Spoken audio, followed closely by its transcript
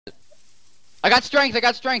I got strength. I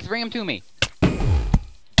got strength. Bring him to me.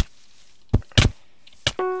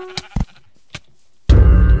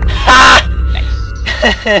 Ha!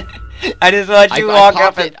 Nice. I just watched you walk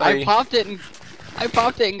up and I popped it and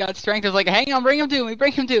got strength. I was like, hang on, bring him to me.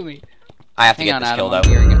 Bring him to me. I have to Hang get on, this Adam, kill though. I'm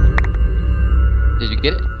hearing it. Did you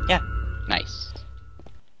get it? Yeah. Nice.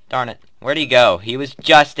 Darn it. Where'd he go? He was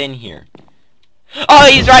just in here. Oh,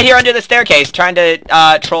 he's right here under the staircase trying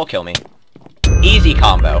to troll kill me. Easy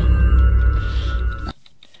combo.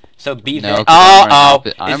 So beef No, it. Oh,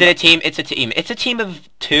 I'm- is it a team? It's a team. It's a team of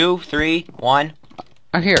 2, 3, 1.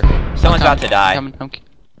 I'm here. Someone's about to die. I'm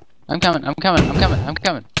coming.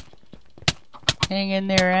 Hang in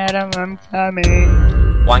there, Adam. I'm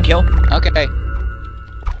coming. 1 kill. Okay.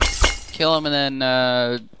 Kill him and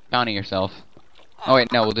then bounty yourself. Oh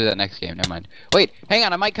wait, no, we'll do that next game. Never mind. Wait, hang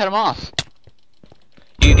on. I might cut him off.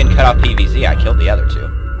 You can cut off PVZ. I killed the other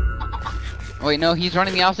 2. Wait, no, he's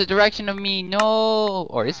running the opposite direction of me. No,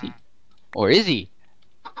 or is he? Or is he?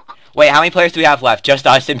 Wait, how many players do we have left? Just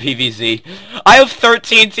us and PVZ. I have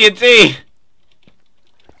 13 TNT.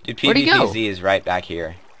 Dude, Where'd he go? PVZ is right back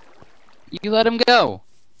here. You let him go.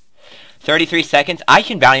 33 seconds. I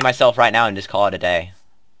can bounty myself right now and just call it a day.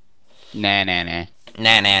 Nah. Nah.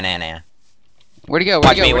 Where'd he go?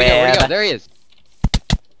 Watch me win. There he is.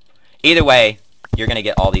 Either way, you're gonna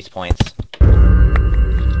get all these points.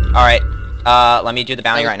 Alright, let me do the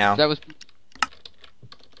bounty right now. That was...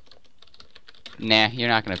 Nah, you're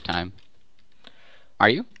not gonna have time. Are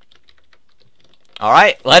you?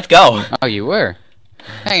 Alright, let's go. Oh, you were.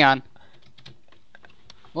 Hang on.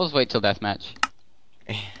 We'll just wait till deathmatch.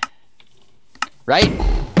 Right?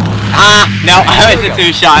 Ah! No, I was a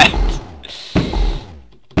 2-shot.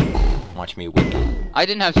 Watch me win. I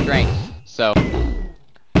didn't have strength, so...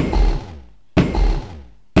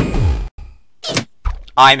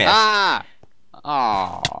 I missed. Ah!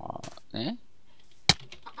 Aww. Eh?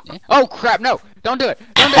 Eh? Oh crap, no! Don't do it!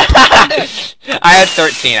 Don't do it! Don't do it! I had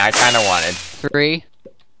 13, I kinda wanted. 3,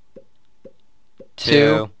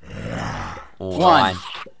 2, 1.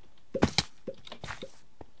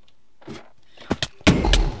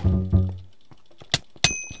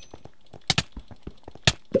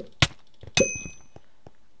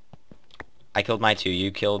 I killed my 2,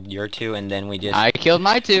 you killed your 2, and then we just... I killed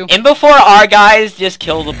my 2. And before our guys just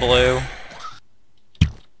kill the blue.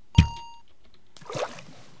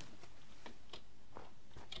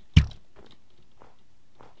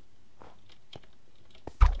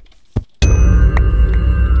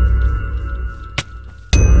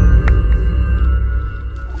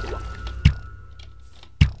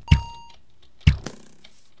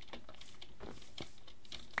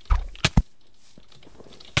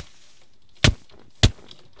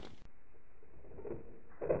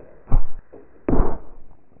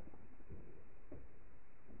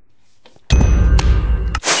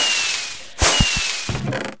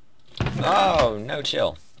 Oh, no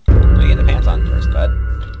chill. Let me get the pants on first, bud.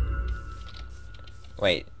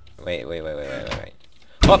 Wait.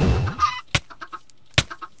 Whoop!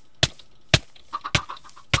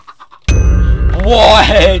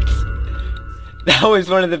 What? That was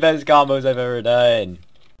one of the best combos I've ever done.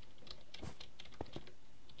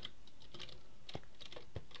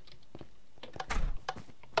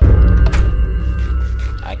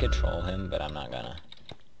 I could troll him, but I'm not gonna.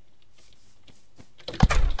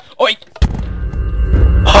 Oi!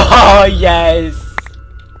 Oh, yes!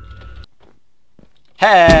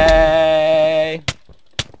 Hey!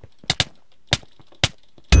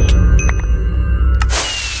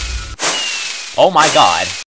 Oh my god.